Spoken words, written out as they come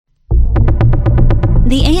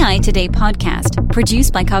The AI Today podcast,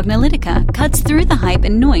 produced by Cognilytica, cuts through the hype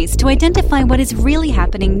and noise to identify what is really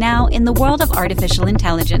happening now in the world of artificial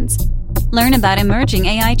intelligence. Learn about emerging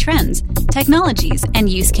AI trends, technologies, and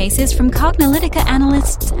use cases from Cognilytica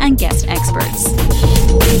analysts and guest experts.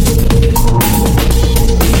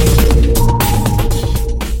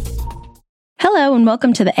 Hello, and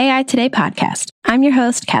welcome to the AI Today podcast. I'm your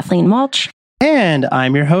host, Kathleen Walsh. And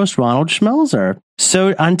I'm your host, Ronald Schmelzer.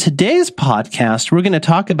 So on today's podcast, we're going to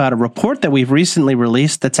talk about a report that we've recently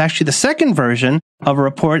released that's actually the second version of a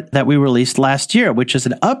report that we released last year, which is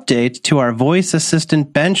an update to our voice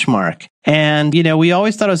assistant benchmark. And, we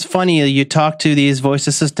always thought it was funny. You talk to these voice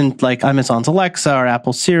assistants like Amazon's Alexa or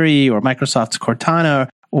Apple Siri or Microsoft's Cortana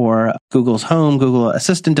or Google's Home, Google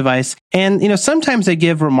Assistant device. And, sometimes they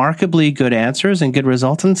give remarkably good answers and good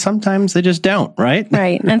results, and sometimes they just don't, right?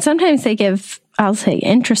 Right. And sometimes they give, I'll say,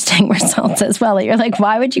 interesting results as well. You're like,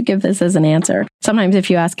 why would you give this as an answer? Sometimes if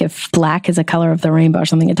you ask if black is a color of the rainbow or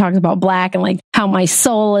something, it talks about black and like how my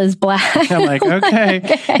soul is black. I'm like,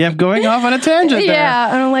 okay. Yep, going off on a tangent there.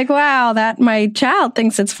 Yeah. And I'm like, wow, that my child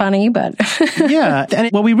thinks it's funny, but. Yeah.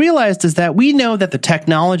 And what we realized is that we know that the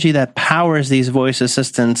technology that powers these voice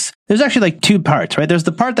assistants, there's actually like two parts, right? There's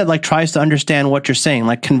the part that like tries to understand what you're saying,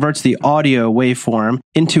 like converts the audio waveform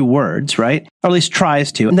into words, right? Or at least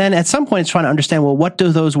tries to. And then at some point it's trying to understand, well, what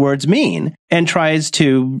do those words mean? And tries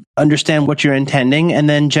to understand what you're intending and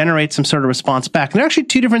then generate some sort of response back. And they're actually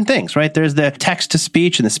two different things, right? There's the text to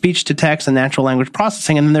speech and the speech to text and natural language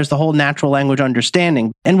processing. And then there's the whole natural language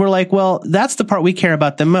understanding. And we're like, well, that's the part we care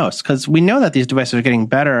about the most because we know that these devices are getting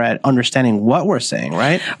better at understanding what we're saying,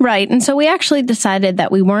 right? Right. And so we actually decided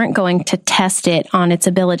that we weren't going to test it on its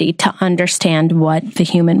ability to understand what the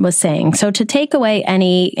human was saying. So to take away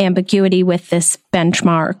any ambiguity with this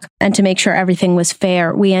benchmark and to make sure everything was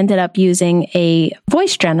fair, we ended up using a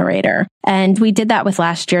voice generator. And we did that with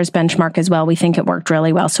last year's benchmark as well. We think it worked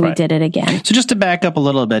really well, so we did it again. So just to back up a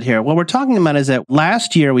little bit here, what we're talking about is that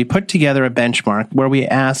last year we put together a benchmark where we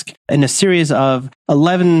ask in a series of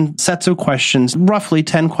 11 sets of questions, roughly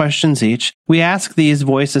 10 questions each. We ask these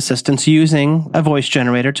voice assistants using a voice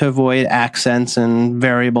generator to avoid accents and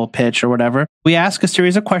variable pitch or whatever. We ask a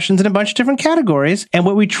series of questions in a bunch of different categories. And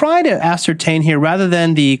what we try to ascertain here, rather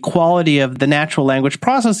than the quality of the natural language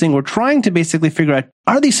processing, we're trying to basically figure out,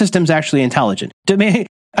 are these systems actually intelligent?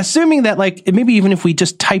 Assuming that maybe even if we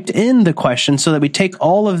just typed in the question so that we take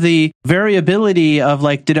all of the variability of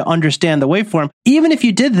did it understand the waveform, even if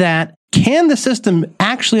you did that, can the system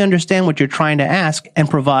actually understand what you're trying to ask and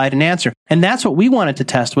provide an answer? And that's what we wanted to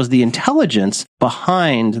test, was the intelligence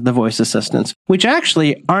behind the voice assistants, which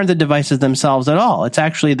actually aren't the devices themselves at all. It's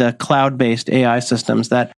actually the cloud-based AI systems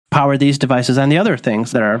that power these devices and the other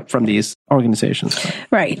things that are from these organizations.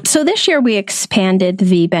 Right. So this year we expanded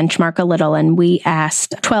the benchmark a little and we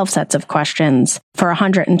asked 12 sets of questions for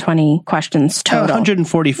 120 questions total.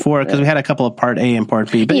 144 because we had a couple of part A and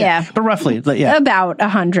part B. But but roughly, yeah. About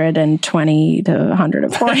 120 to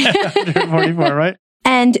 140. 144, right?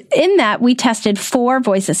 And in that, we tested 4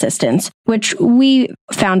 voice assistants, which we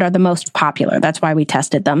found are the most popular. That's why we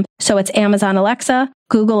tested them. So it's Amazon Alexa,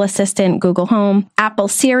 Google Assistant, Google Home, Apple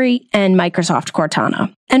Siri, and Microsoft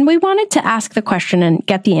Cortana. And we wanted to ask the question and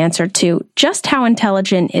get the answer to just how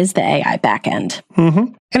intelligent is the AI backend?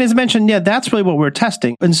 Mm-hmm. And as mentioned, that's really what we're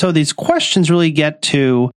testing. And so these questions really get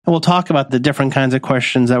to, and we'll talk about the different kinds of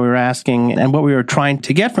questions that we were asking and what we were trying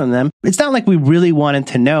to get from them. It's not like we really wanted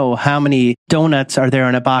to know how many donuts are there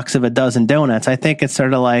in a box of a dozen donuts. I think it's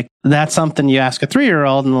sort of like, that's something you ask a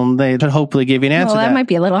 3-year-old and they hopefully give you an answer. Well, that might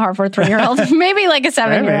be a little hard for a 3-year-old, maybe like a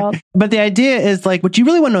 7-year-old. But the idea is what you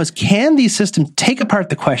really want to know is, can these systems take apart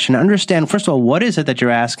the question, understand, first of all, what is it that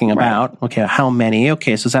you're asking about? Right. Okay, how many?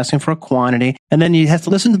 Okay, so it's asking for a quantity. And then you have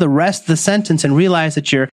to listen to the rest of the sentence and realize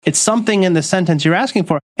that it's something in the sentence you're asking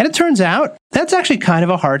for. And it turns out that's actually kind of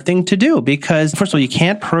a hard thing to do because, first of all, you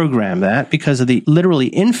can't program that because of the literally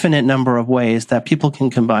infinite number of ways that people can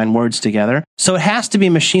combine words together. So it has to be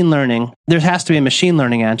machine learning. There has to be a machine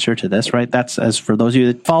learning answer to this, right? That's, as for those of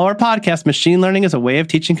you that follow our podcast, machine learning is a way of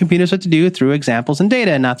teaching computers what to do through examples and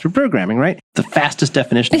data and not through programming, right? The fastest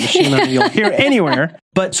definition of machine learning you'll hear anywhere.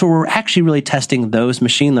 But so we're actually really testing those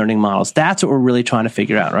machine learning models. That's what we're really trying to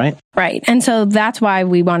figure out, right? Right. And so that's why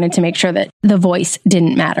we wanted to make sure that the voice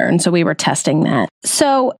didn't matter. And so we were testing that.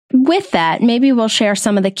 So with that, maybe we'll share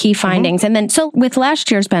some of the key findings. And then, so with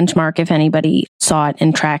last year's benchmark, if anybody saw it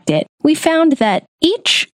and tracked it, we found that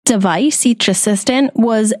each device, each assistant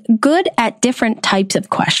was good at different types of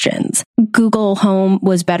questions. Google Home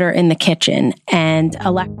was better in the kitchen and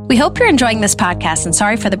Alexa. We hope you're enjoying this podcast and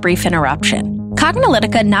sorry for the brief interruption.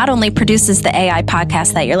 Cognilytica not only produces the AI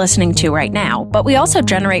podcast that you're listening to right now, but we also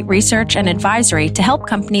generate research and advisory to help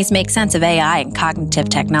companies make sense of AI and cognitive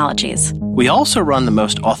technologies. We also run the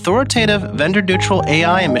most authoritative, vendor-neutral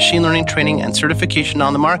AI and machine learning training and certification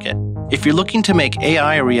on the market. If you're looking to make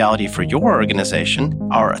AI a reality for your organization,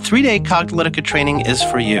 our 3-day Cognilytica training is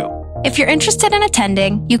for you. If you're interested in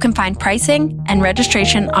attending, you can find pricing and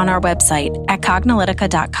registration on our website at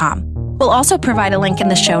cognilytica.com. We'll also provide a link in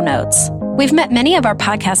the show notes. We've met many of our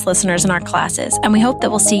podcast listeners in our classes, and we hope that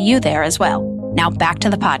we'll see you there as well. Now back to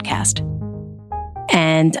the podcast.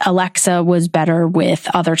 And Alexa was better with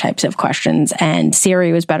other types of questions, and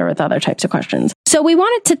Siri was better with other types of questions. So we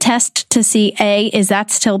wanted to test to see, A, is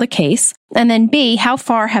that still the case? And then B, how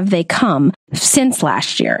far have they come since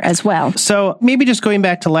last year as well? So maybe just going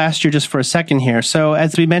back to last year just for a second here. So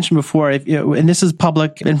as we mentioned before, and this is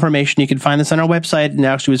public information, you can find this on our website, and it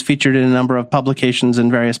actually was featured in a number of publications in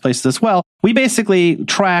various places as well. We basically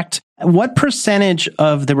tracked what percentage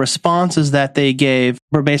of the responses that they gave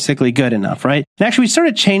were basically good enough, right? And actually, we sort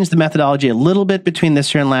of changed the methodology a little bit between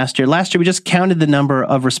this year and last year. Last year, we just counted the number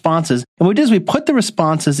of responses. And what we did is we put the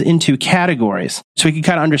responses into categories so we can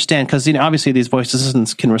kind of understand, because obviously these voice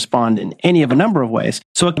assistants can respond in any of a number of ways.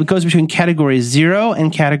 So it goes between category 0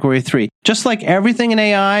 and category 3. Just like everything in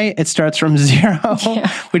AI, it starts from 0,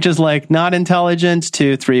 which is like not intelligent,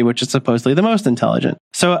 to 3, which is supposedly the most intelligent.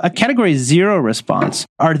 So a category 0 response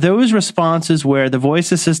are those responses where the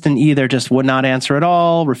voice assistant either just would not answer at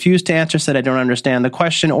all, refused to answer, said, I don't understand the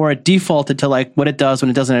question, or it defaulted to like what it does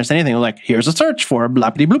when it doesn't understand anything. Like, here's a search for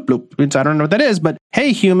bloppity bloop bloop. I don't know what that is, but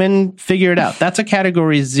hey, human, figure it out. That's a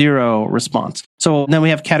category 0 response. So then we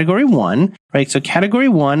have category 1, right? So category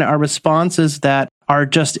 1 are responses that are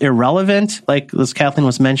just irrelevant, like as Kathleen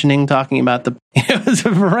was mentioning, talking about it was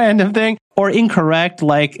a random thing, or incorrect,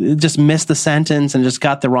 like just missed the sentence and just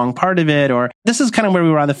got the wrong part of it. Or this is kind of where we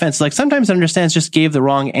were on the fence. Like sometimes it understands just gave the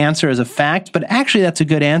wrong answer as a fact, but actually that's a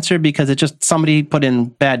good answer because it just somebody put in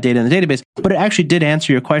bad data in the database, but it actually did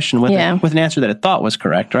answer your question with an answer that it thought was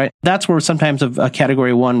correct, right? That's where sometimes a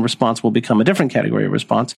category 1 response will become a different category of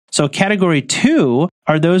response. So category 2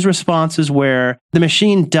 are those responses where the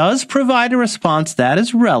machine does provide a response that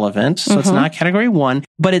is relevant. So it's not category 1,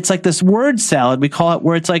 but it's like this word salad, we call it,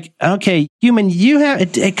 where it's like, okay, human, you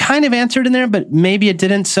have, it kind of answered in there, but maybe it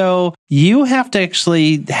didn't. So you have to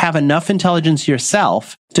actually have enough intelligence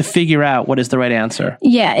yourself to figure out what is the right answer.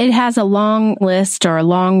 Yeah, it has a long list or a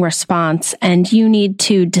long response, and you need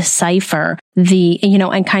to decipher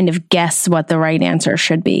and kind of guess what the right answer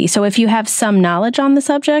should be. So if you have some knowledge on the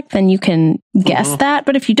subject, then you can guess that.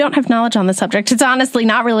 But if you don't have knowledge on the subject, it's honestly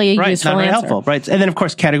not really a useful answer. Helpful, right? And then, of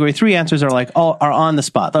course, category 3 answers are are on the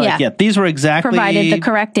spot. They're like, these were exactly provided the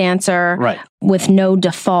correct answer, right, with no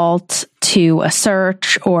default to a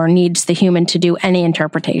search or needs the human to do any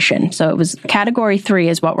interpretation. So it was category 3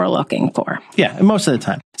 is what we're looking for. Yeah, most of the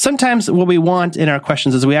time. Sometimes what we want in our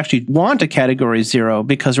questions is we actually want a category 0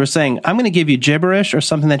 because we're saying, I'm going to give you gibberish or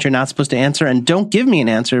something that you're not supposed to answer, and don't give me an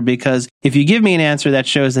answer, because if you give me an answer, that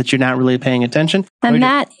shows that you're not really paying attention. And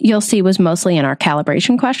that you'll see was mostly in our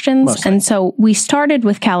calibration questions. Mostly. And so we started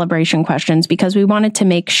with calibration questions because we wanted to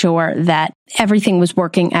make sure that everything was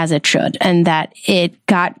working as it should and that it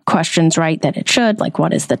got questions right that it should, like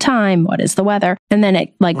what is the time, what is the weather? And then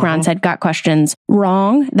it, like Ron said, got questions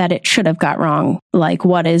wrong that it should have got wrong, like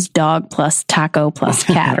what is dog plus taco plus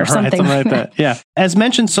cat or something like that. Yeah. As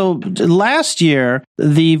mentioned, so last year,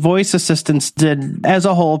 the voice assistants did as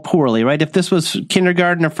a whole poorly, right? If this was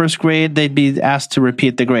kindergarten or first grade, they'd be asked to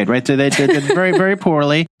repeat the grade, right? So they did very, very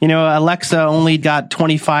poorly. Alexa only got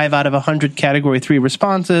 25 out of 100 category 3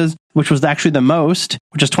 responses, which was actually the most,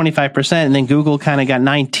 which is 25%. And then Google kind of got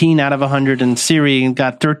 19 out of 100, and Siri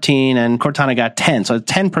got 13, and Cortana got 10. So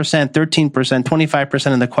 10%, 13%,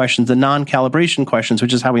 25% of the questions, the non-calibration questions,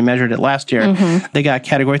 which is how we measured it last year, they got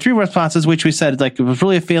category 3 responses, which we said it was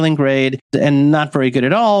really a failing grade and not very good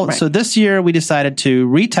at all. Right. So this year we decided to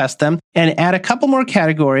retest them and add a couple more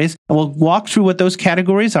categories, and we'll walk through what those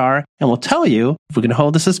categories are, and we'll tell you, if we can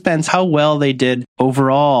hold the suspense, how well they did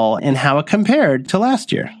overall and how it compared to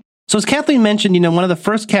last year. So as Kathleen mentioned, one of the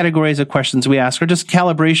first categories of questions we ask are just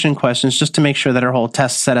calibration questions, just to make sure that our whole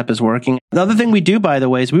test setup is working. The other thing we do, by the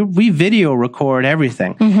way, is we video record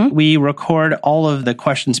everything. We record all of the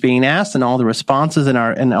questions being asked and all the responses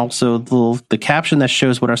and also the caption that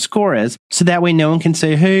shows what our score is. So that way no one can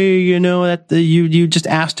say, hey, that you just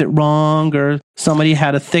asked it wrong, or somebody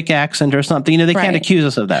had a thick accent or something. They can't accuse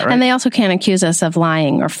us of that, right? And they also can't accuse us of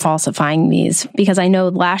lying or falsifying these, because I know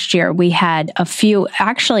last year we had a few,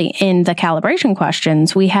 actually in the calibration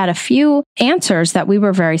questions, we had a few answers that we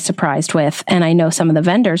were very surprised with. And I know some of the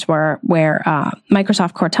vendors were where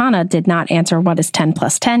Microsoft Cortana did not answer what is 10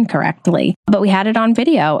 plus 10 correctly, but we had it on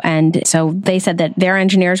video. And so they said that their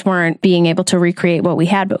engineers weren't being able to recreate what we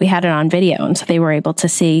had, but we had it on video. And so they were able to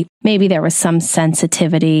see maybe there was some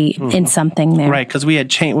sensitivity in something there. Right, because we had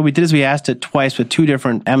changed. What we did is we asked it twice with two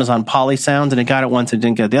different Amazon Poly sounds, and it got it once and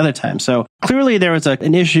didn't get it the other time. So clearly there was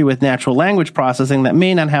an issue with natural language processing that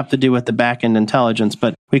may not have to do with the back-end intelligence,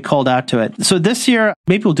 but we called out to it. So this year,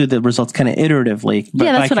 maybe we'll do the results kind of iteratively.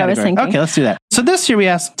 Yeah, that's what I was thinking. Okay, let's do that. So this year we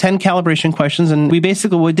asked 10 calibration questions, and we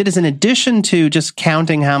basically, what we did is in addition to just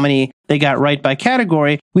counting how many they got right by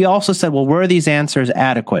category, we also said, well, were these answers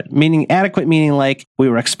adequate? Meaning like we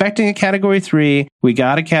were expecting a category 3, we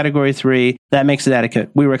got a category 3, that makes it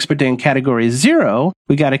adequate. We were expecting a category 0,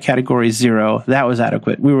 we got a category 0, that was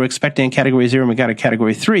adequate. We were expecting a category 0 and we got a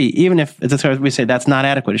category 3, even if we say that's not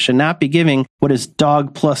adequate. It should not be giving what is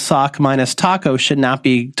dog plus sock minus taco, should not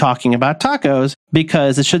be talking about tacos,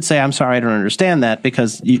 because it should say, I'm sorry, I don't understand that,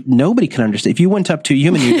 because nobody can understand. If you went up to a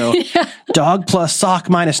human, you go, dog plus sock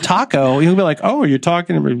minus taco, you'll be like, oh, you're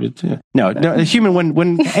talking about... No, a human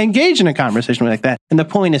wouldn't engage in a conversation like that. And the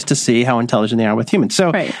point is to see how intelligent they are with humans.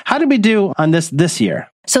 So how did we do on this year?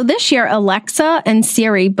 So this year, Alexa and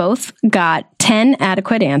Siri both got 10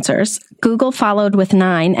 adequate answers. Google followed with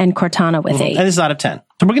 9 and Cortana with 8. And this is out of 10.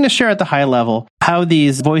 So we're going to share at the high level how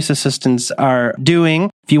these voice assistants are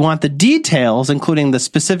doing. If you want the details, including the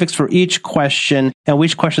specifics for each question and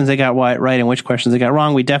which questions they got right and which questions they got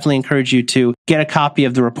wrong, we definitely encourage you to get a copy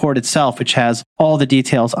of the report itself, which has all the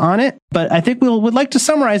details on it. But I think would like to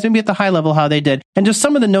summarize maybe at the high level how they did and just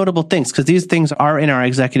some of the notable things, because these things are in our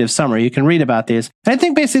executive summary. You can read about these. And I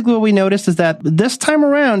think basically what we noticed is that this time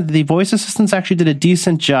around, the voice assistants actually did a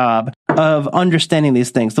decent job of understanding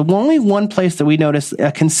these things. The only one place that we noticed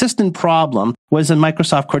a consistent problem was in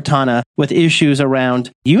Microsoft Cortana with issues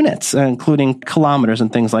around units, including kilometers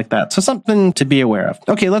and things like that. So something to be aware of.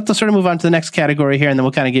 Okay, let's sort of move on to the next category here, and then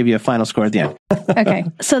we'll kind of give you a final score at the end. Okay.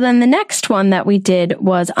 So then the next one that we did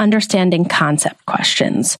was understanding concept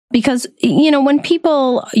questions. Because, when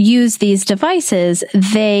people use these devices,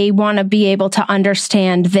 they want to be able to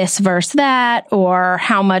understand this versus that, or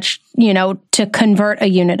how much, to convert a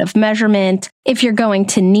unit of measurement, if you're going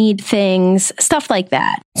to need things, stuff like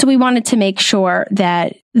that. So we wanted to make sure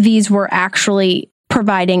that these were actually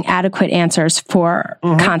providing adequate answers for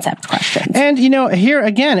concept questions. And, here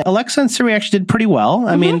again, Alexa and Siri actually did pretty well.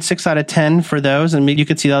 I mean, 6 out of 10 for those. And you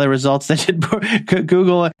could see the other results that did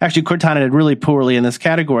Google. Actually, Cortana did really poorly in this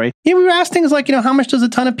category. We were asked things like, how much does a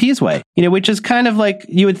ton of peas weigh? Which is kind of like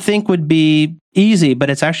you would think would be easy, but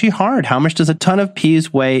it's actually hard. How much does a ton of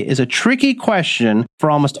peas weigh is a tricky question for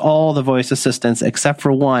almost all the voice assistants except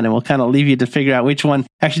for one, and we'll kind of leave you to figure out which one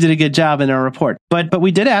actually did a good job in our report. But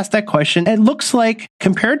we did ask that question. It looks like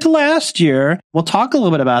compared to last year, we'll talk a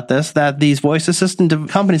little bit about this, that these voice assistant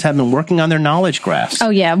companies have been working on their knowledge graphs. Oh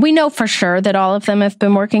yeah, we know for sure that all of them have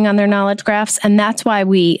been working on their knowledge graphs, and that's why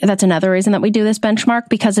that's another reason that we do this benchmark,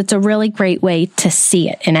 because it's a really great way to see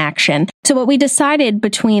it in action. So what we decided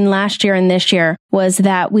between last year and this year was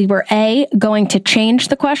that we were going to change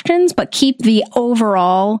the questions, but keep the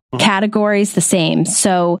overall categories the same.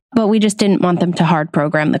 But we just didn't want them to hard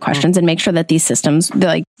program the questions and make sure that these systems,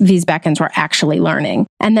 these backends, were actually learning.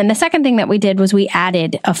 And then the second thing that we did was we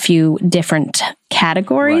added a few different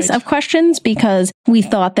categories of questions, because we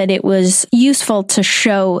thought that it was useful to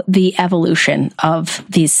show the evolution of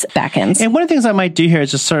these backends. And one of the things I might do here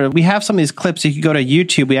is just sort of, we have some of these clips. You can go to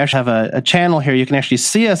YouTube. We actually have a channel here. You can actually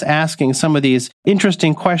see us asking some of these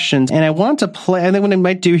interesting questions. And I want to play, I think what I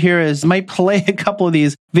might do here is might play a couple of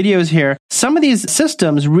these videos here. Some of these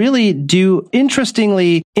systems really do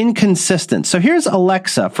interestingly inconsistent. So here's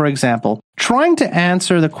Alexa, for example, trying to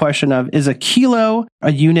answer the question of, is a kilo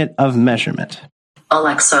a unit of measurement?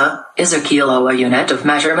 Alexa, is a kilo a unit of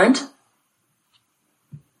measurement?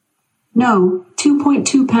 No,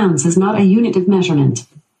 2.2 pounds is not a unit of measurement.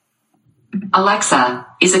 Alexa,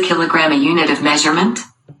 is a kilogram a unit of measurement?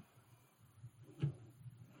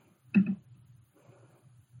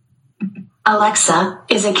 Alexa,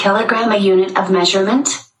 is a kilogram a unit of measurement?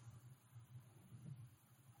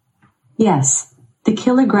 Yes. The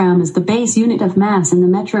kilogram is the base unit of mass in the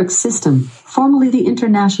metric system, formerly the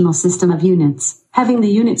International System of Units, having the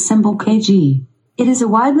unit symbol kg. It is a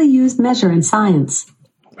widely used measure in science.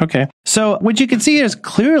 Okay. So what you can see is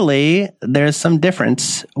clearly there's some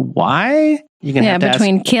difference. Why? You're gonna have to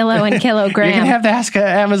between kilo and kilogram. You're going to have to ask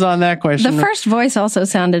Amazon that question. The first voice also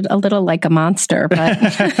sounded a little like a monster, but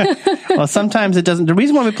well, sometimes it doesn't. The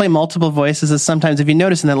reason why we play multiple voices is sometimes, if you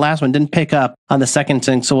notice in the last one, didn't pick up on the second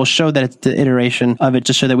thing. So we'll show that it's the iteration of it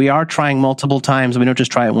to show that we are trying multiple times. We don't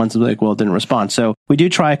just try it once and be like, well, it didn't respond. So we do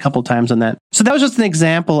try a couple times on that. So that was just an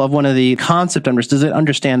example of one of the concept numbers. Does it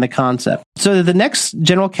understand the concept? So the next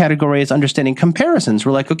general category is understanding comparisons.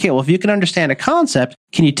 We're like, okay, well, if you can understand a concept,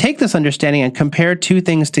 can you take this understanding and compare two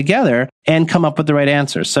things together and come up with the right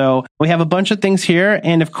answer? So we have a bunch of things here.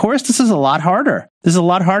 And of course, this is a lot harder. This is a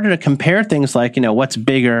lot harder to compare things like, what's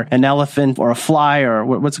bigger, an elephant or a fly, or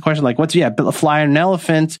what's the question? Like, a fly and an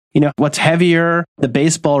elephant, what's heavier, the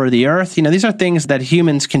baseball or the earth? These are things that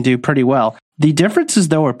humans can do pretty well. The differences,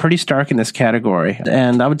 though, are pretty stark in this category.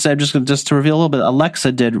 And I would say, just to reveal a little bit,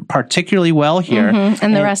 Alexa did particularly well here.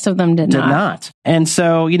 And the rest of them did not. And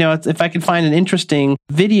so, if I could find an interesting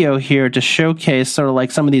video here to showcase sort of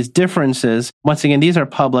like some of these differences, once again, these are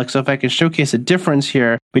public. So if I could showcase a difference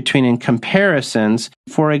here between in comparisons,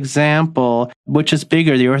 for example, which is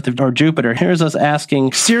bigger, the Earth or Jupiter? Here's us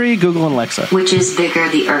asking Siri, Google, and Alexa. Which is bigger,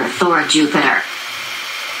 the Earth or Jupiter?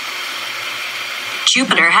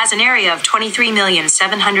 Jupiter has an area of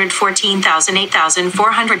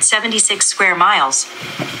 23,714,008,476 square miles.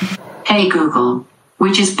 Hey Google,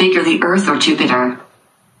 which is bigger, the Earth or Jupiter?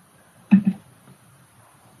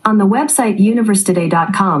 On the website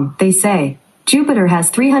universetoday.com, they say, Jupiter has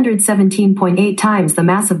 317.8 times the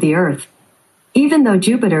mass of the Earth. Even though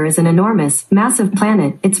Jupiter is an enormous, massive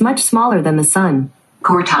planet, it's much smaller than the Sun.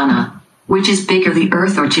 Cortana, which is bigger, the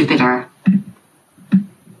Earth or Jupiter?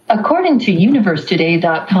 According to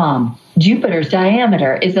universetoday.com, Jupiter's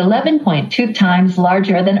diameter is 11.2 times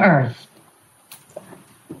larger than Earth.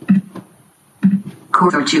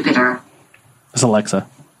 Earth or Jupiter? It's Alexa.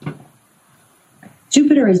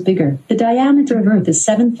 Jupiter is bigger. The diameter of Earth is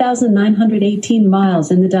 7,918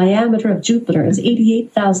 miles, and the diameter of Jupiter is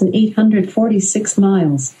 88,846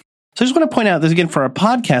 miles. So I just want to point out this again for our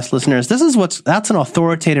podcast listeners. That's an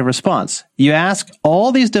authoritative response. You ask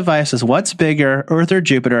all these devices, what's bigger, Earth or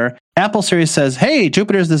Jupiter? Apple Siri says, hey,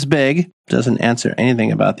 Jupiter's this big. Doesn't answer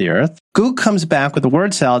anything about the Earth. Google comes back with a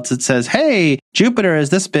word salad that says, hey, Jupiter is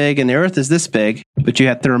this big and the Earth is this big. But you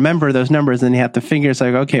have to remember those numbers and you have to figure, it's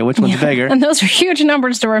like, okay, which one's bigger? And those are huge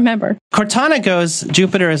numbers to remember. Cortana goes,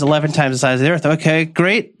 Jupiter is 11 times the size of the Earth. Okay,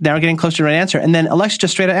 great. Now we're getting closer to the right answer. And then Alexa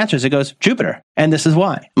just straight out answers. It goes, Jupiter. And this is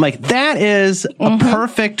why. I'm like, that is a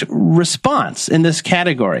perfect response in this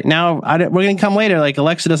category. Now, we're going to come later, like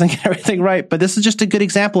Alexa doesn't get everything right, but this is just a good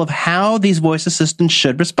example of how these voice assistants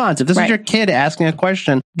should respond. If this is your kid asking a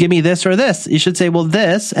question, give me this or this, you should say, well,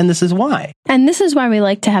 this, and this is why. And this is why we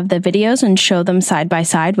like to have the videos and show them side by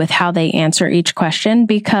side with how they answer each question,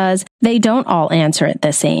 because they don't all answer it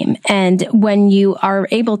the same. And when you are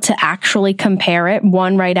able to actually compare it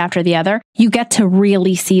one right after the other, you get to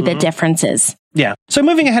really see the differences. Yeah. So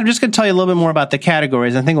moving ahead, I'm just going to tell you a little bit more about the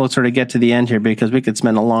categories. I think we'll sort of get to the end here because we could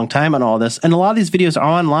spend a long time on all this. And a lot of these videos are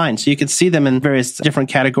online, so you can see them in various different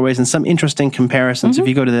categories and some interesting comparisons. If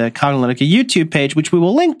you go to the Cognilytica YouTube page, which we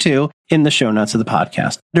will link to in the show notes of the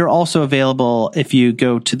podcast. They're also available if you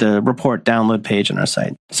go to the report download page on our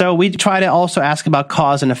site. So we try to also ask about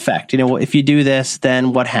cause and effect. If you do this,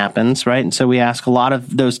 then what happens, right? And so we ask a lot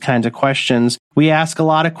of those kinds of questions. We ask a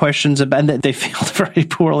lot of questions about, and they failed very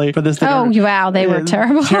poorly for this. Wow, they were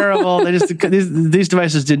terrible. Terrible. These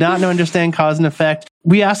devices do not understand cause and effect.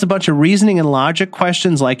 We asked a bunch of reasoning and logic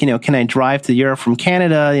questions like, can I drive to Europe from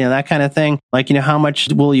Canada? That kind of thing. Like, how much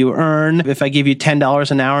will you earn if I give you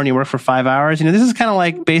 $10 an hour and you work for 5 hours? This is kind of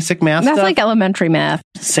like basic math stuff. That's like elementary math.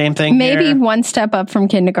 Same thing Maybe here. One step up from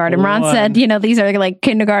kindergarten. Ron said, these are like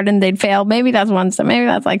kindergarten, they'd fail. Maybe that's one step. Maybe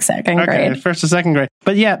that's like second grade. First or second grade.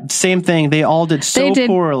 But yeah, same thing. They all did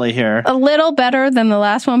poorly here. A little better than the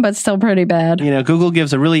last one, but still pretty bad. Google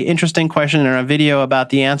gives a really interesting question in our video about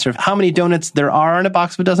the answer of how many donuts there are in a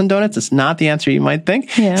box of a dozen donuts. It's not the answer you might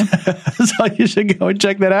think. Yeah. So you should go and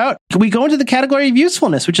check that out. We go into the category of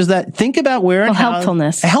usefulness, which is that think about where and how.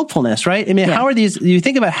 Helpfulness, right? I mean, how are these, you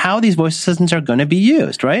think about how these voice assistants are going to be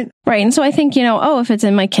used, right? Right. And so I think, if it's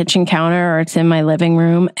in my kitchen counter or it's in my living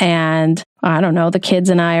room and I don't know, the kids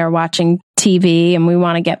and I are watching TV and we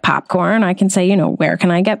want to get popcorn, I can say, where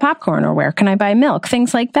can I get popcorn or where can I buy milk?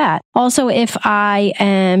 Things like that. Also, if I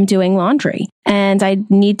am doing laundry and I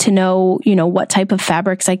need to know, what type of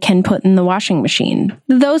fabrics I can put in the washing machine,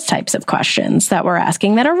 those types of questions that we're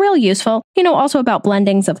asking that are real useful, also about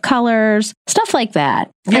blendings of colors, stuff like that.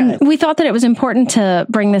 Yeah. And we thought that it was important to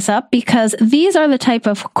bring this up because these are the type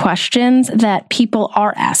of questions that people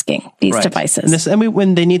are asking these devices.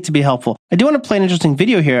 When they need to be helpful. I do want to play an interesting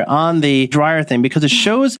video here on the dryer thing because it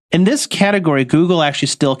shows in this category, Google actually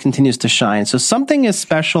still continues to shine. So something is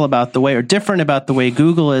special about the way or different about the way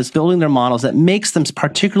Google is building their models that makes them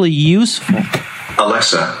particularly useful.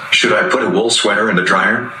 Alexa, should I put a wool sweater in the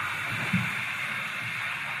dryer?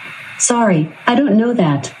 Sorry, I don't know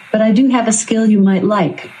that, but I do have a skill you might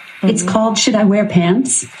like. It's called Should I Wear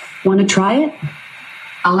Pants? Want to try it?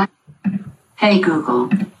 Hey Google,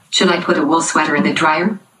 should I put a wool sweater in the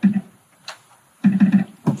dryer?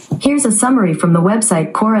 Here's a summary from the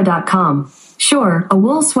website Quora.com. Sure, a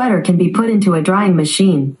wool sweater can be put into a drying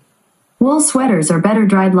machine. Wool sweaters are better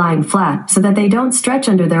dried lying flat so that they don't stretch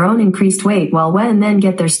under their own increased weight while wet and then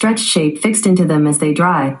get their stretched shape fixed into them as they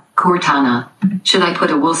dry. Cortana, should I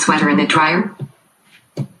put a wool sweater in the dryer?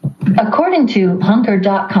 According to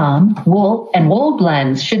Hunker.com, wool and wool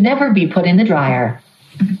blends should never be put in the dryer.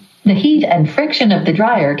 The heat and friction of the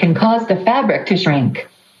dryer can cause the fabric to shrink.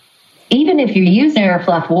 Even if you use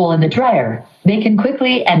Airfluff wool in the dryer, they can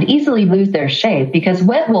quickly and easily lose their shape because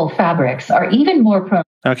wet wool fabrics are even more prone.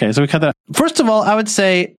 Okay, so we cut that. First of all, I would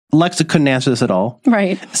say Alexa couldn't answer this at all.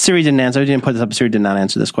 Right. Siri didn't answer. I didn't put this up. Siri did not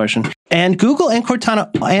answer this question. And Google and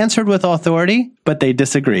Cortana answered with authority, but they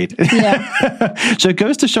disagreed. Yeah. So it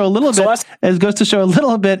goes to show a little bit. It goes to show a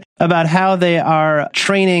little bit about how they are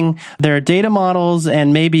training their data models,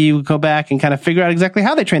 and maybe you go back and kind of figure out exactly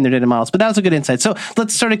how they train their data models. But that was a good insight. So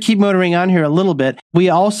let's sort of keep motoring on here a little bit. We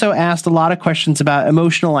also asked a lot of questions about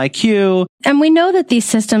emotional IQ. And we know that these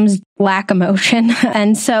systems lack emotion.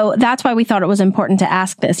 And so that's why we thought it was important to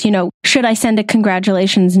ask this. Should I send a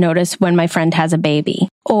congratulations notice when my friend has a baby?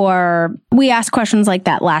 Or we asked questions like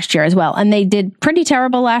that last year as well. And they did pretty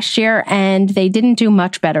terrible last year, and they didn't do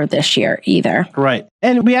much better this year either. Right.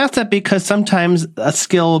 And we asked that because sometimes a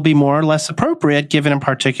skill will be more or less appropriate given a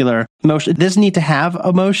particular emotion. It doesn't need to have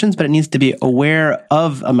emotions, but it needs to be aware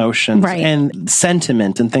of emotions and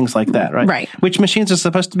sentiment and things like that, right? Right. Which machines are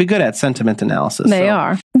supposed to be good at, sentiment analysis. They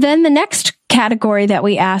are. Then the next category that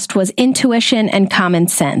we asked was intuition and common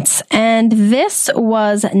sense. And this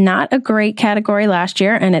was not a great category last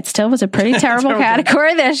year, and it still was a pretty terrible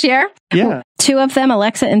category this year. Yeah. Two of them,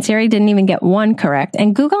 Alexa and Siri, didn't even get one correct.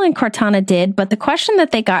 And Google and Cortana did, but the question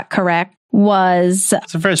that they got correct was...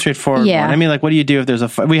 It's a very straightforward one. I mean, like, what do you do if there's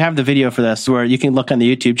a... We have the video for this where you can look on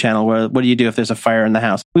the YouTube channel where what do you do if there's a fire in the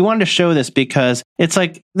house? We wanted to show this because it's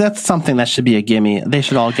like, that's something that should be a gimme. They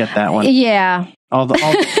should all get that one. Yeah.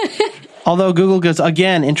 Although Google goes,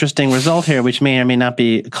 again, interesting result here, which may or may not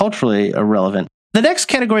be culturally irrelevant. The next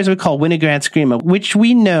category is what we call Winograd schema, which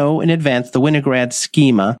we know in advance, the Winograd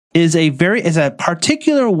schema is a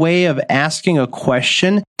particular way of asking a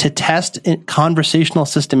question to test conversational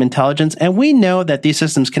system intelligence. And we know that these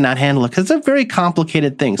systems cannot handle it because it's a very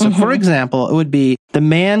complicated thing. So for example, it would be the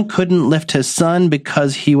man couldn't lift his son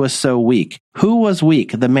because he was so weak. Who was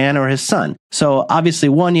weak, the man or his son? So obviously,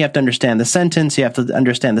 one, you have to understand the sentence. You have to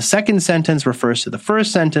understand the second sentence refers to the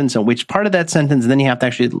first sentence and which part of that sentence. And then you have to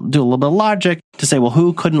actually do a little bit of logic to say, well,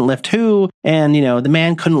 who couldn't lift who? And, the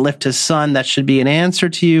man couldn't lift his son. That should be an answer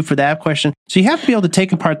to you for that question. So you have to be able to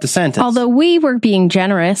take apart the sentence. Although we were being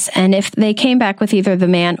generous, and if they came back with either the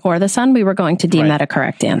man or the son, we were going to deem that a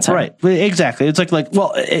correct answer. Right. Exactly. It's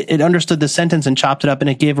it understood the sentence and chopped it up and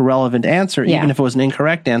it gave a relevant answer. Even if it was an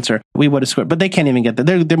incorrect answer, we would have squared. But they can't even get that.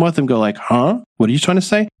 They're both of them go like, huh? What are you trying to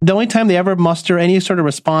say? The only time they ever muster any sort of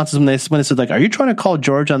response is when they said, like, are you trying to call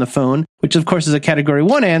George on the phone? Which, of course, is a category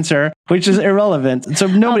 1 answer, which is irrelevant. So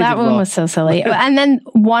nobody that one was so silly. And then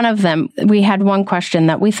one of them, we had one question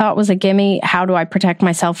that we thought was a gimme. How do I protect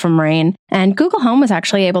myself from rain? And Google Home was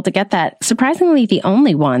actually able to get that. Surprisingly, the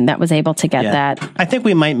only one that was able to get that. I think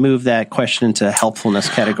we might move that question into helpfulness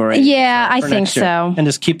category. Yeah, I think so. And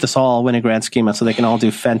just keep this all Winograd schema so they can all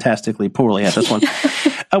do fantastically poorly at this one.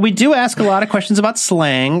 We do ask a lot of questions about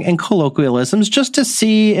slang and colloquialisms just to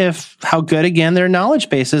see how good, again, their knowledge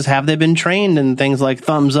bases. Have they been trained in things like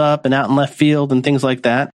thumbs up and out in left field and things like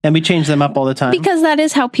that? And we change them up all the time. Because that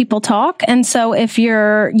is how people talk. And so if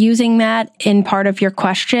you're using that in part of your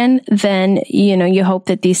question, then, you hope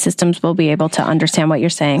that these systems will be able to understand what you're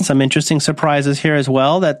saying. Some interesting surprises here as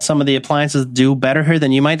well, that some of the appliances do better here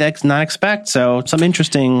than you might not expect. So some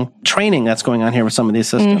interesting training that's going on here with some of these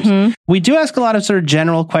systems. We do ask a lot of sort of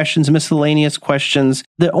general questions, miscellaneous questions.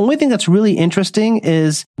 The only thing that's really interesting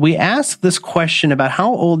is we ask this question about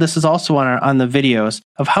how old, this is also on the videos,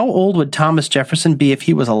 of how old would Thomas Jefferson be if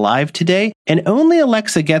he was alive today? And only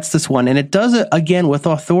Alexa gets this one, and it does it again with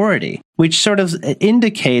authority, which sort of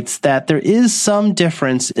indicates that there is some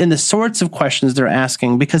difference in the sorts of questions they're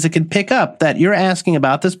asking, because it can pick up that you're asking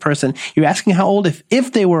about this person, you're asking how old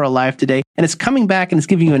if they were alive today, and it's coming back and it's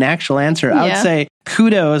giving you an actual answer. Yeah. I would say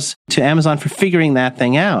kudos to Amazon for figuring that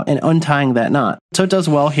thing out and untying that knot. So it does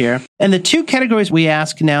well here. And the two categories we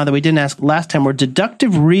ask now that we didn't ask last time were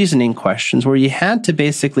deductive reasoning questions, where you had to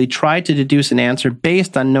basically try to deduce an answer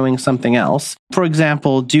based on knowing something else. For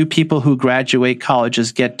example, do people who graduate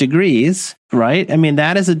colleges get degrees? Right? I mean,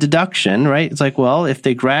 that is a deduction, right? It's like, well, if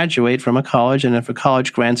they graduate from a college and if a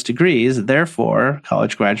college grants degrees, therefore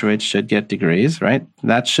college graduates should get degrees, right?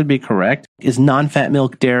 That should be correct. Is non-fat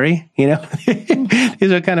milk dairy?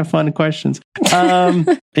 These are kind of fun questions.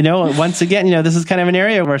 Once again, this is kind of an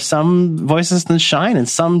area where some voices can shine and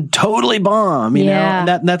some totally bomb, you know,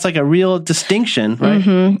 and that's like a real distinction, right?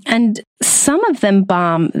 Mm-hmm. And some of them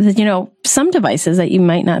bomb, some devices that you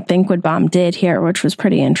might not think would bomb did here, which was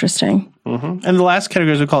pretty interesting. Mm-hmm. And the last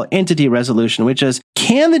category is we call entity resolution, which is,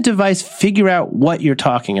 can the device figure out what you're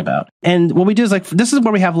talking about? And what we do is this is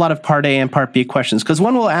where we have a lot of part A and part B questions, because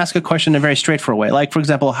one will ask a question in a very straightforward way. Like, for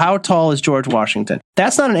example, how tall is George Washington?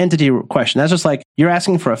 That's not an entity question. That's just like, you're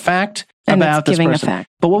asking for a fact about this person. A fact.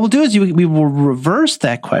 But what we'll do is we will reverse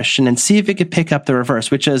that question and see if it could pick up the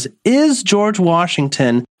reverse, which is George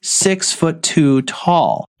Washington 6'2"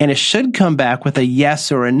 tall? And it should come back with a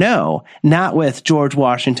yes or a no, not with George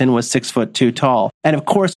Washington was 6'2" tall. And of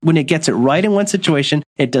course, when it gets it right in one situation,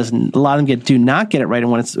 it doesn't. A lot of them do not get it right in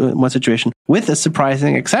one situation, with a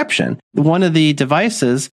surprising exception. One of the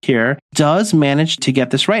devices here does manage to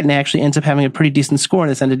get this right, and actually ends up having a pretty decent score in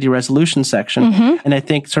this entity resolution section. Mm-hmm. And I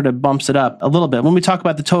think sort of bumps it up a little bit. When we talk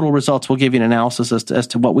about the total results, we'll give you an analysis as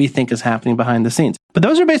to what we think is happening behind the scenes. But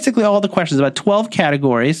those are basically all the questions, about 12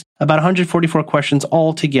 categories, about 144 questions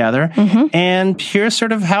all together. Mm-hmm. And here's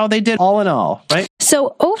sort of how they did all in all, right?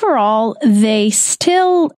 So overall, they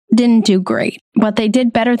still didn't do great, but they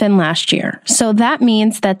did better than last year. So that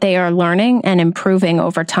means that they are learning and improving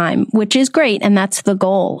over time, which is great. And that's the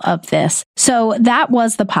goal of this. So that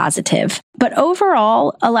was the positive. But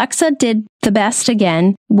overall, Alexa did the best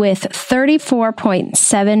again with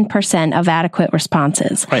 34.7% of adequate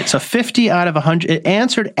responses. Right. So 50 out of 100, it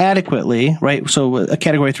answered adequately, right? So a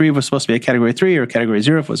category 3 was supposed to be a category 3, or a category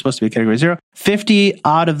 0 was supposed to be a category 0. 50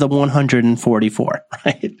 out of the 144,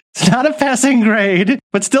 right? It's not a passing grade,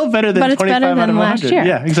 but still better than 25 out of 100. Last year.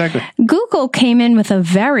 Yeah, exactly. Google came in with a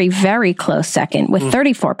very, very close second with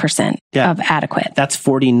 34% of adequate. That's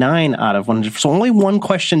 49 out of 100. So only one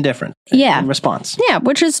question different in response. Yeah,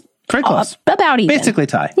 which is pretty close. About even. Basically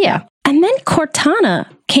tie. Yeah. And then Cortana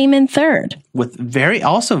came in third. With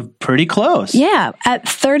also pretty close. Yeah, at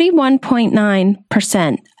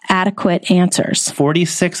 31.9% adequate answers.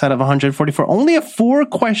 46 out of 144. Only a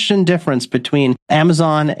 4-question difference between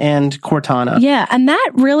Amazon and Cortana. Yeah, and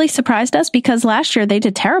that really surprised us because last year they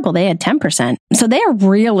did terrible. They had 10%. So they are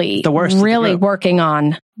really, working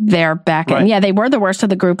on their back end. Right. Yeah, they were the worst of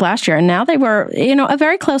the group last year. And now they were, a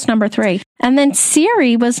very close number 3. And then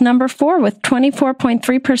Siri was number 4 with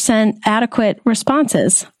 24.3% adequate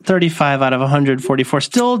responses. 35 out of 144.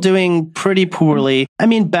 Still doing pretty poorly. I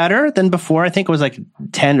mean, better than before. I think it was like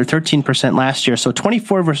 10 or 13% last year. So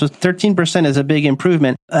 24 versus 13% is a big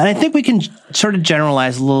improvement. And I think we can sort of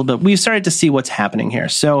generalize a little bit. We've started to see what's happening here.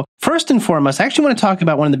 So first and foremost, I actually want to talk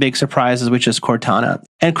about one of the big surprises, which is Cortana.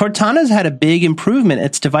 And Cortana's had a big improvement.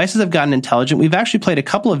 Its devices have gotten intelligent. We've actually played a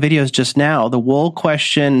couple of videos just now, the wool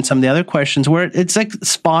question, and some of the other questions, where it's like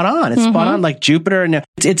spot on. It's spot on, like Jupiter. And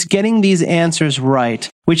it's getting these answers right,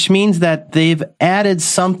 which means that they've added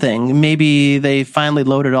something. Maybe they finally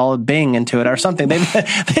loaded all of Bing into it or something.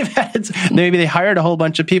 Maybe they hired a whole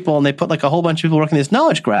bunch of people and they put like a whole bunch of people working these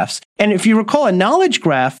knowledge graphs. And if you recall, a knowledge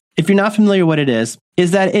graph, if you're not familiar what it is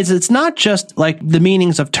that it's not just like the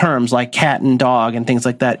meanings of terms like cat and dog and things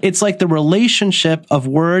like that. It's like the relationship of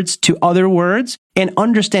words to other words and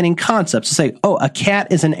understanding concepts. To say, a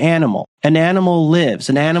cat is an animal. An animal lives,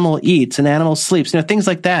 an animal eats, an animal sleeps, things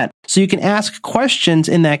like that. So you can ask questions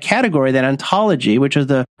in that category, that ontology, which are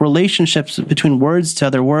the relationships between words to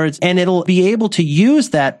other words, and it'll be able to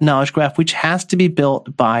use that knowledge graph, which has to be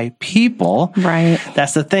built by people. Right.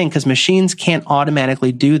 That's the thing, because machines can't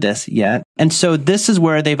automatically do this yet. And so this is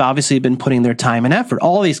where they've obviously been putting their time and effort.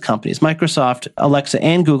 All these companies, Microsoft, Alexa,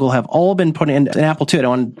 and Google have all been putting, and Apple too, I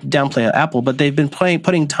don't want to downplay Apple, but they've been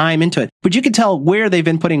putting time into it. But you can tell where they've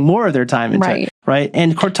been putting more of their time into it. Right.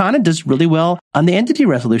 And Cortana does really well on the entity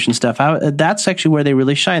resolution stuff. That's actually where they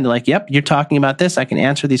really shine. They're like, yep, you're talking about this. I can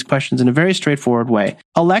answer these questions in a very straightforward way.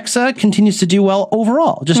 Alexa continues to do well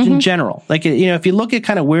overall, just in general. Like, if you look at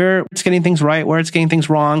kind of where it's getting things right, where it's getting things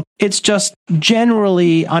wrong, it's just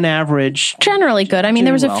generally on average. Generally good. I mean,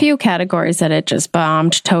 there was a few categories that it just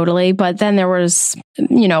bombed totally, but then there was,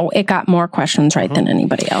 it got more questions right than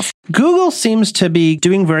anybody else. Google seems to be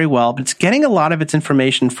doing very well, but it's getting a lot of its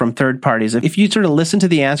information from third parties. If you sort of listen to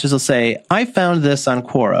the answers, they'll say, I found this on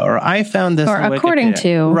Quora, or I found this on according Wikipedia.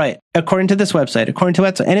 to. Right. According to this website, according to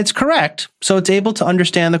that. And it's correct. So it's able to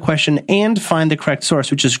understand the question and find the correct source,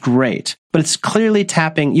 which is great. But it's clearly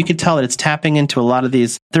you can tell that it's tapping into a lot of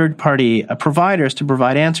these third-party providers to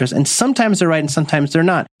provide answers. And sometimes they're right and sometimes they're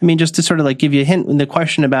not. I mean, just to sort of like give you a hint in the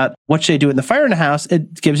question about what should I do in the fire in the house,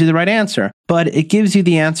 it gives you the right answer. But it gives you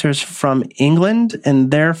the answers from England,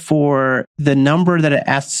 and therefore the number that it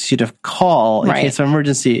asks you to call in case of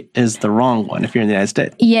emergency is the wrong one if you're in the United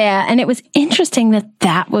States. Yeah, and it was interesting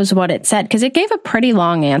that was what it said, because it gave a pretty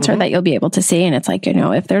long answer that you'll be able to see. And it's like,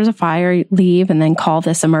 if there's a fire, leave and then call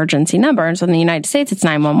this emergency number. And so in the United States, it's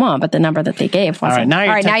 911, but the number that they gave wasn't. Now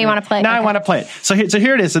you want to play it? Now I want to play it. So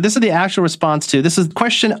here it is. So this is the actual response to, this is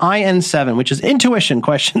question IN7, which is intuition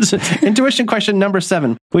questions. Intuition question number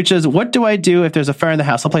 7, which is, what do I do if there's a fire in the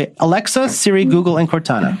house? I'll play Alexa, Siri, Google, and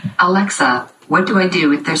Cortana. Alexa, what do I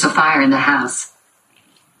do if there's a fire in the house?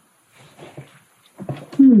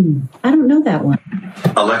 I don't know that one.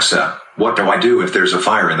 Alexa, what do I do if there's a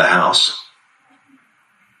fire in the house?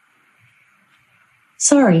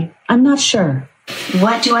 Sorry, I'm not sure.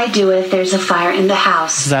 What do I do if there's a fire in the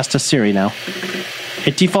house? This is asked to Siri now.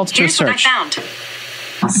 It defaults to a search. Here's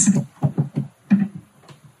what I found.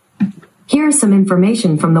 Here's some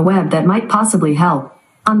information from the web that might possibly help.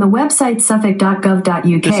 On the website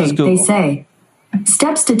suffolk.gov.uk, they say,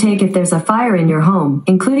 steps to take if there's a fire in your home,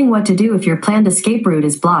 including what to do if your planned escape route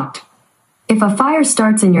is blocked. If a fire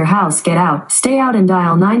starts in your house, get out, stay out and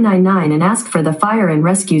dial 999 and ask for the fire and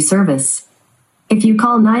rescue service. If you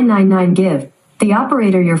call 999, give the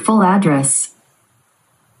operator your full address.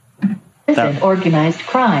 This is organized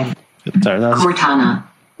crime. Cortana,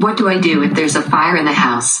 what do I do if there's a fire in the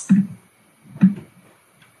house?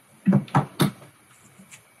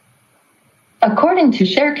 According to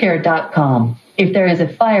sharecare.com, if there is a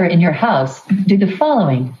fire in your house, do the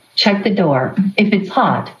following. Check the door. If it's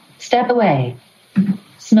hot, step away.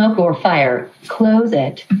 Smoke or fire, close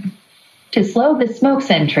it. To slow the smoke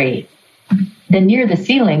sentry, then near the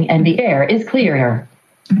ceiling and the air is clearer.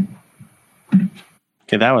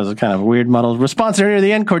 Okay, that was a kind of weird, muddled response near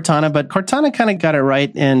the end, Cortana, but Cortana kind of got it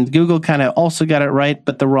right, and Google kind of also got it right,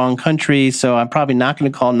 but the wrong country, so I'm probably not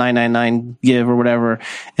going to call 999 give or whatever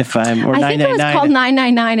if I'm, or 999. I think it was called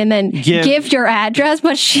 999 and then give your address,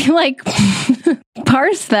 but she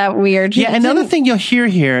parsed that weird. Yeah, another thing you'll hear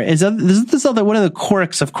here is this is one of the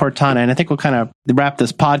quirks of Cortana, and I think we'll kind of wrap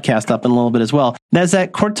this podcast up in a little bit as well. That's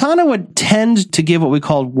that Cortana would tend to give what we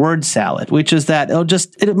call word salad, which is that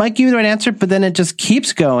it might give you the right answer, but then it just keeps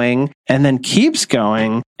going and then keeps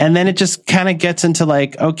going. And then it just kind of gets into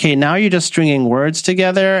okay, now you're just stringing words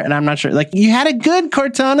together. And I'm not sure, you had it good,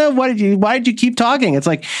 Cortana. Why did you keep talking? It's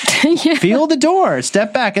feel the door,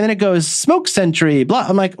 step back. And then it goes smoke sentry, blah.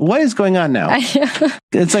 I'm like, what is going on now?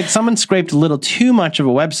 It's like someone scraped a little too much of a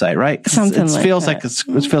website, right?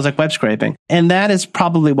 It feels like web scraping. And that is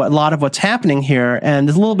probably a lot of what's happening here. And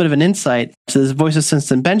there's a little bit of an insight to this voice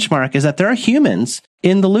assistant benchmark is that there are humans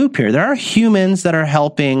in the loop here. There are humans that are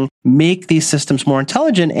helping make these systems more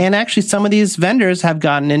intelligent. And actually, some of these vendors have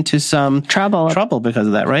gotten into some trouble because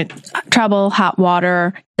of that, right? Trouble, hot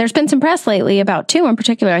water. There's been some press lately about two in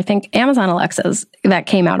particular. I think Amazon Alexas that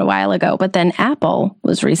came out a while ago, but then Apple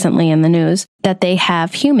was recently in the news that they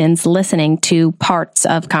have humans listening to parts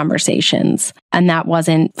of conversations, and that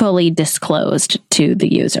wasn't fully disclosed to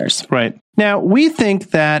the users. Right. Now, we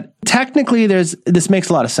think that technically this makes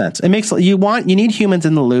a lot of sense. You need humans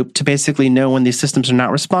in the loop to basically know when these systems are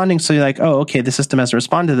not responding. So you're like, oh, okay, the system has to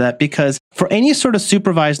respond to that, because for any sort of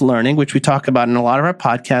supervised learning, which we talk about in a lot of our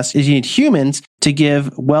podcasts, is you need humans to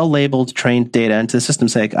give well-labeled trained data into the system,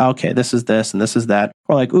 say, okay, this is this and this is that.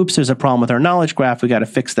 Or oops, there's a problem with our knowledge graph. We got to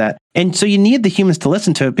fix that. And so you need the humans to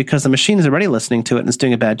listen to it because the machine is already listening to it and it's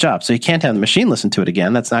doing a bad job. So you can't have the machine listen to it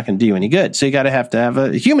again. That's not going to do you any good. So you got to have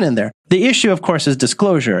a human in there. The issue, of course, is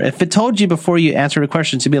disclosure. If it told you before you answered a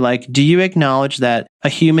question to be like, do you acknowledge that a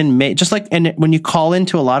human may, just like, and when you call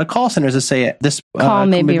into a lot of call centers to say this call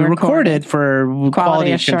may be recorded for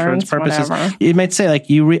quality assurance purposes, whatever. It might say like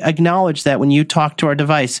you acknowledge that when you talk to our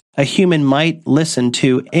device, a human might listen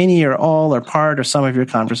to any or all or part or some of your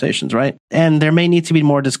conversations, right? And there may need to be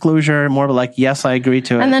more disclosure, more like, yes, I agree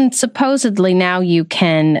to it. And then supposedly now you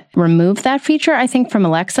can remove that feature, I think, from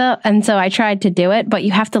Alexa. And so I tried to do it, but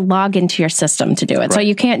you have to log into your system to do it. Right. So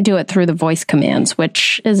you can't do it through the voice commands,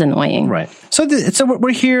 which is annoying. Right. So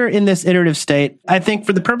we're here in this iterative state. I think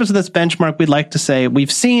for the purpose of this benchmark, we'd like to say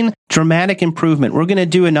we've seen dramatic improvement. We're going to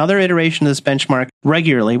do another iteration of this benchmark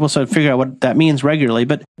regularly. We'll sort of figure out what that means regularly,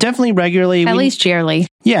 but definitely regularly. At least yearly.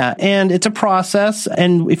 Yeah, and it's a process.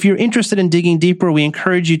 And if you're interested in digging deeper, we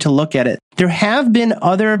encourage you to look at it. There have been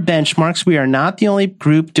other benchmarks. We are not the only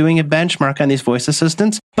group doing a benchmark on these voice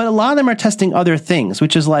assistants, but a lot of them are testing other things,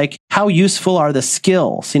 which is like how useful are the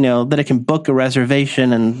skills, that it can book a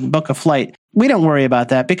reservation and book a flight. We don't worry about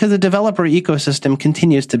that because the developer ecosystem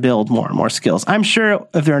continues to build more and more skills. I'm sure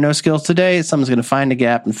if there are no skills today, someone's going to find a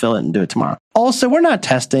gap and fill it and do it tomorrow. Also, we're not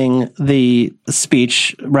testing the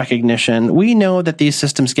speech recognition. We know that these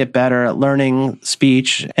systems get better at learning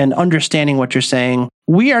speech and understanding what you're saying.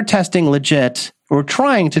 We are testing legit. We're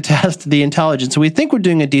trying to test the intelligence. We think we're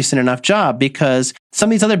doing a decent enough job because some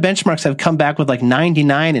of these other benchmarks have come back with like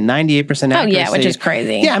 99 and 98% accuracy. Oh, yeah, which is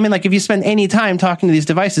crazy. Yeah, I mean, like if you spend any time talking to these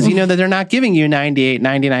devices, you know that they're not giving you 98,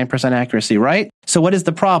 99% accuracy, right? So what is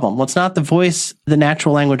the problem? Well, it's not the voice, the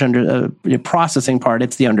natural language processing part.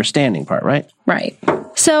 It's the understanding part, right? Right.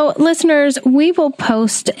 So listeners, we will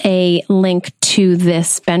post a link to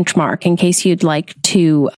this benchmark in case you'd like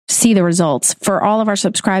to see the results. For all of our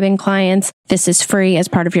subscribing clients, this is free as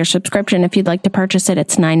part of your subscription. If you'd like to purchase it,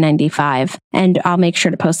 it's $9.95. And I'll make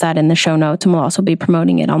sure to post that in the show notes, and we'll also be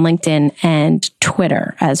promoting it on LinkedIn and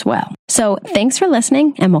Twitter as well. So thanks for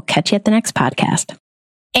listening, and we'll catch you at the next podcast.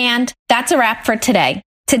 And that's a wrap for today.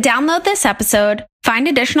 To download this episode, find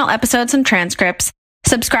additional episodes and transcripts,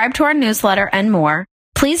 subscribe to our newsletter, and more,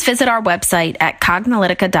 please visit our website at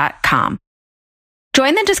Cognilytica.com.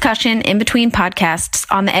 Join the discussion in between podcasts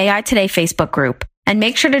on the AI Today Facebook group, and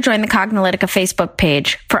make sure to join the Cognilytica Facebook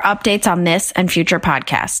page for updates on this and future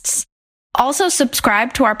podcasts. Also,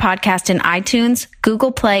 subscribe to our podcast in iTunes,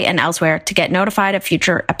 Google Play, and elsewhere to get notified of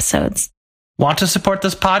future episodes. Want to support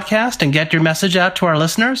this podcast and get your message out to our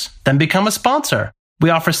listeners? Then become a sponsor.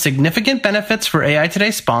 We offer significant benefits for AI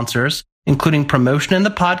Today sponsors, including promotion in the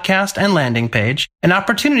podcast and landing page, and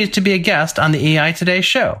opportunities to be a guest on the AI Today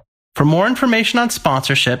show. For more information on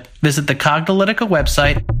sponsorship, visit the Cognilytica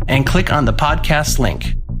website and click on the podcast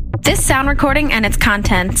link. This sound recording and its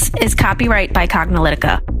contents is copyright by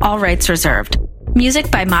Cognilytica, all rights reserved.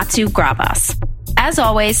 Music by Matsu Gravas. As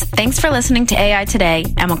always, thanks for listening to AI Today,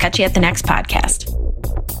 and we'll catch you at the next podcast.